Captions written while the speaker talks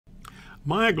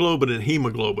Myoglobin and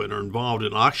hemoglobin are involved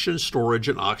in oxygen storage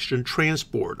and oxygen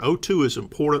transport. O2 is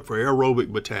important for aerobic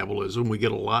metabolism. We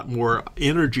get a lot more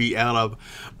energy out of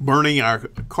burning our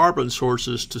carbon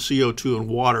sources to CO2 and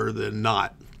water than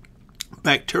not.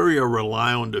 Bacteria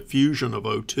rely on diffusion of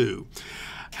O2.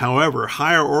 However,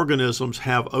 higher organisms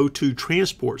have O2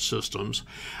 transport systems.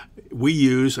 We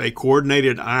use a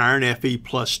coordinated iron,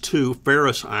 Fe+2,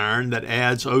 ferrous iron, that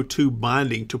adds O2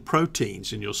 binding to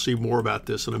proteins, and you'll see more about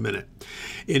this in a minute.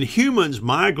 In humans,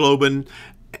 myoglobin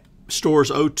stores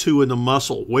O2 in the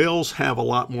muscle. Whales have a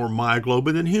lot more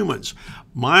myoglobin than humans.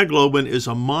 Myoglobin is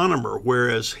a monomer,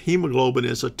 whereas hemoglobin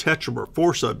is a tetramer,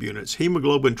 4 subunits.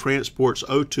 Hemoglobin transports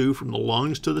O2 from the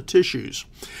lungs to the tissues.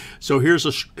 So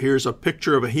here's a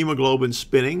picture of a hemoglobin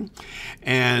spinning,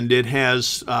 and it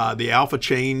has the alpha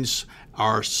chains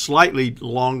are slightly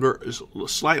longer,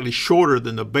 slightly shorter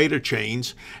than the beta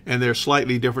chains, and they're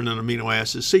slightly different in amino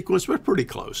acid sequence, but pretty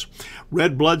close.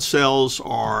 Red blood cells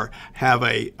account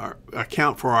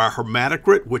for our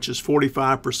hematocrit, which is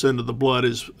 45% of the blood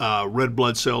is red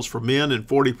blood cells for men and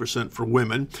 40% for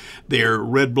women. Their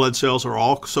red blood cells are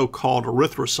also called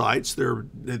erythrocytes.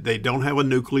 They don't have a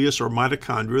nucleus or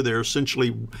mitochondria. They're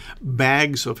essentially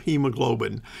bags of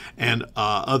hemoglobin and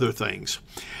other things.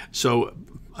 So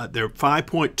there are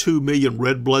 5.2 million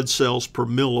red blood cells per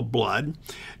mil of blood,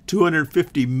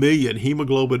 250 million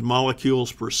hemoglobin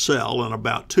molecules per cell, and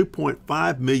about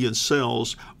 2.5 million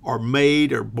cells are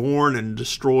made or born and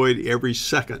destroyed every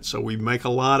second. So we make a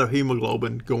lot of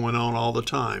hemoglobin going on all the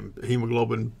time,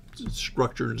 hemoglobin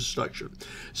structure and destruction.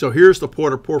 So here's the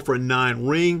porphyrin 9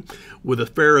 ring with a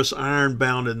ferrous iron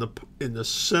bound in the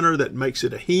center that makes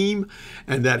it a heme,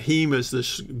 and that heme is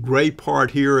this gray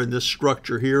part here and this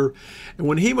structure here. And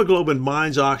when hemoglobin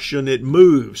binds oxygen, it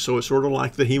moves, so it's sort of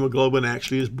like the hemoglobin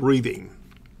actually is breathing.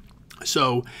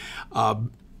 So the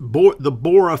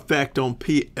Bohr effect on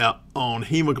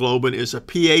hemoglobin is a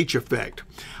pH effect.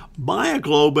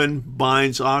 Myoglobin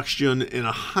binds oxygen in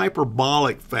a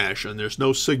hyperbolic fashion. There's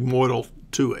no sigmoidal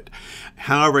to it.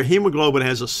 However, hemoglobin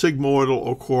has a sigmoidal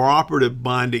or cooperative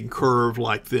binding curve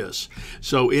like this.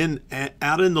 So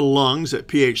out in the lungs at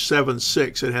pH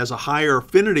 7.6, it has a higher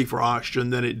affinity for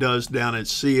oxygen than it does down at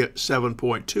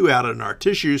C7.2 out in our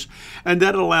tissues, and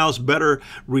that allows better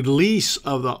release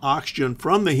of the oxygen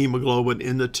from the hemoglobin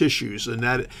in the tissues, and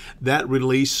that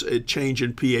release change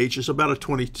in pH is about a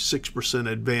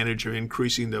 26% advantage of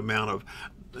increasing the amount of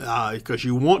because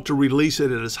you want to release it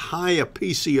at as high a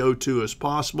PCO2 as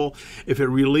possible. If it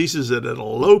releases it at a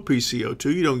low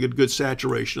PCO2, you don't get good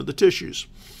saturation of the tissues.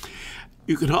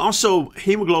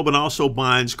 Hemoglobin also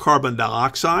binds carbon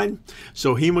dioxide.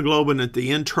 So hemoglobin at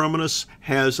the N-terminus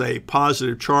has a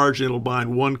positive charge, and it'll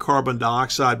bind one carbon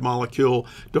dioxide molecule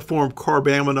to form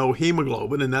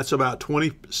carbaminohemoglobin, and that's about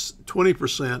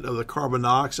 20% of the carbon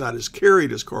dioxide is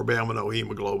carried as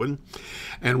carbaminohemoglobin.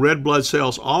 And red blood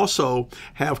cells also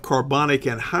have carbonic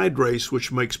anhydrase,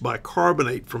 which makes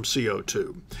bicarbonate from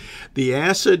CO2. The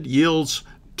acid yields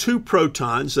 2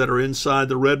 protons that are inside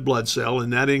the red blood cell,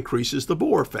 and that increases the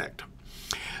Bohr effect.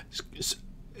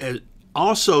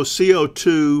 Also,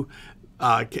 CO2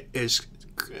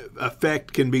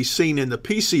 effect can be seen in the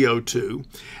PCO2.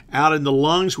 Out in the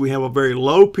lungs, we have a very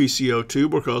low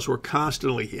PCO2 because we're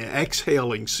constantly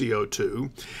exhaling CO2.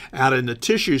 Out in the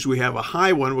tissues, we have a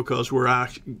high one because we're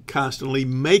constantly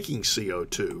making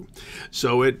CO2.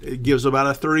 So it gives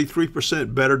about a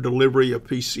 33% better delivery of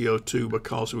PCO2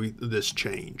 because of this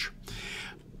change.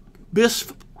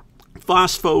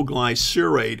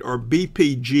 Bisphosphoglycerate, or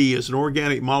BPG, is an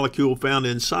organic molecule found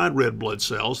inside red blood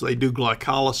cells. They do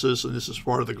glycolysis, and this is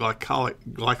part of the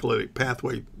glycolytic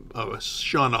pathway,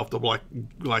 shunt off the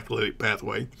glycolytic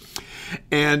pathway.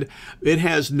 And it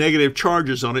has negative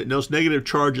charges on it, and those negative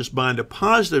charges bind to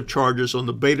positive charges on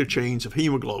the beta chains of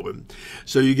hemoglobin.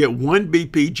 So you get 1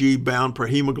 BPG bound per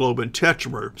hemoglobin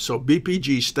tetramer. So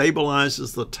BPG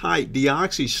stabilizes the tight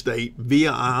deoxy state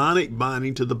via ionic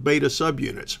binding to the beta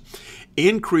subunits.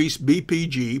 Increased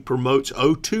BPG promotes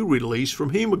O2 release from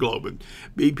hemoglobin.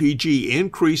 BPG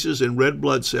increases in red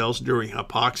blood cells during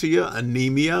hypoxia,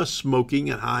 anemia, smoking,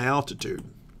 and high altitude.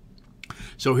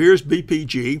 So here's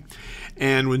BPG,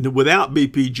 and without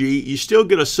BPG, you still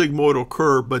get a sigmoidal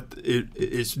curve, but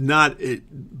it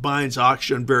binds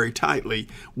oxygen very tightly.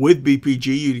 With BPG,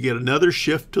 you get another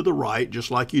shift to the right,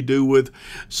 just like you do with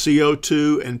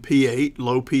CO2 and pH,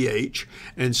 low pH.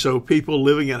 And so people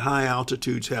living at high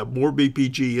altitudes have more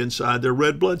BPG inside their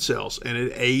red blood cells, and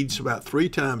it aids about 3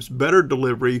 times better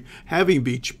delivery having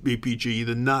BPG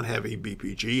than not having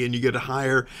BPG, and you get a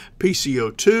higher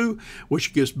PCO2,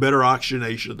 which gives better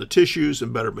oxygenation of the tissues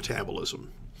and better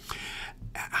metabolism.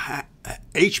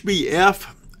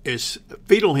 HbF is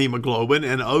fetal hemoglobin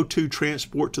and O2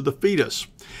 transport to the fetus.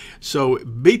 So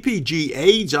BPG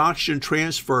aids oxygen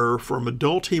transfer from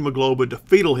adult hemoglobin to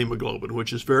fetal hemoglobin,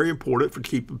 which is very important for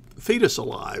keeping the fetus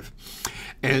alive.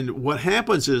 And what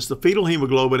happens is the fetal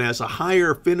hemoglobin has a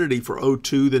higher affinity for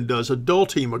O2 than does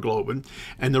adult hemoglobin.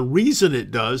 And the reason it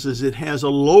does is it has a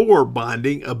lower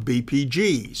binding of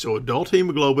BPG. So adult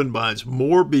hemoglobin binds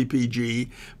more BPG,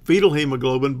 fetal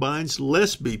hemoglobin binds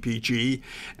less BPG,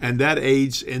 and that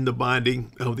aids in the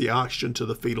binding of the oxygen to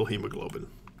the fetal hemoglobin.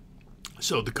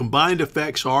 So the combined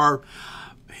effects are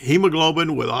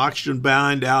hemoglobin with oxygen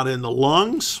bound out in the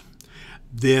lungs.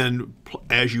 Then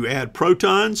as you add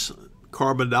protons,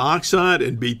 carbon dioxide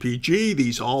and BPG,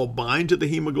 these all bind to the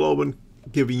hemoglobin,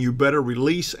 giving you better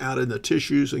release out in the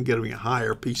tissues and getting a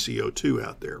higher PCO2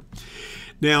 out there.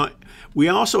 Now, we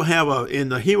also have in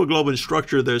the hemoglobin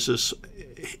structure, there's this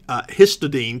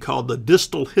histidine called the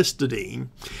distal histidine,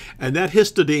 and that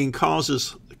histidine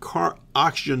causes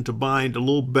oxygen to bind a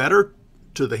little better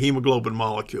to the hemoglobin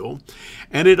molecule,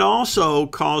 and it also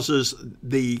causes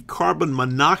the carbon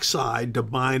monoxide to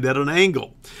bind at an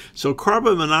angle. So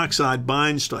carbon monoxide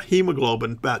binds to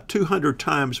hemoglobin about 200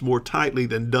 times more tightly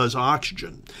than does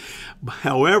oxygen.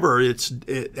 However,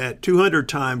 at 200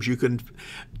 times you can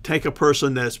take a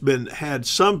person that's had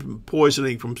some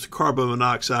poisoning from carbon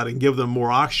monoxide and give them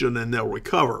more oxygen and they'll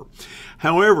recover.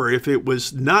 However, if it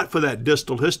was not for that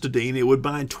distal histidine, it would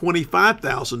bind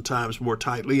 25,000 times more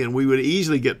tightly, and we would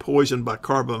easily get poisoned by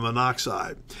carbon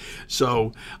monoxide.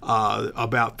 So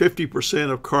about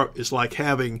 50% of is like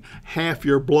having half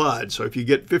your blood. So if you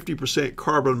get 50%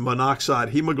 carbon monoxide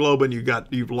hemoglobin,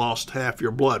 you've lost half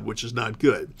your blood, which is not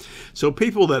good. So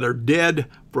people that are dead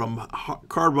from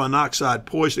carbon monoxide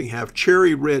poisoning have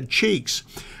cherry red cheeks.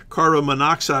 Carbon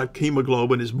monoxide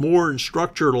hemoglobin is more in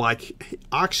structure like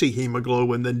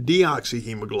oxyhemoglobin than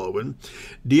deoxyhemoglobin.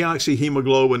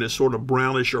 Deoxyhemoglobin is sort of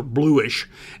brownish or bluish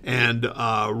and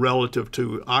relative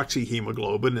to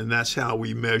oxyhemoglobin, and that's how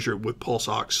we measure it with pulse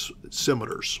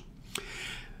oximeters.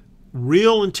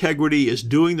 Real integrity is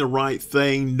doing the right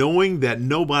thing, knowing that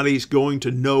nobody's going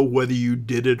to know whether you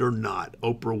did it or not.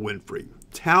 Oprah Winfrey.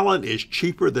 Talent is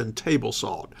cheaper than table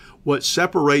salt. What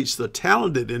separates the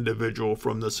talented individual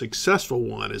from the successful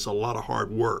one is a lot of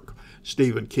hard work.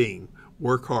 Stephen King.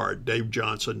 Work hard. Dave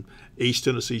Johnson, East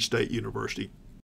Tennessee State University.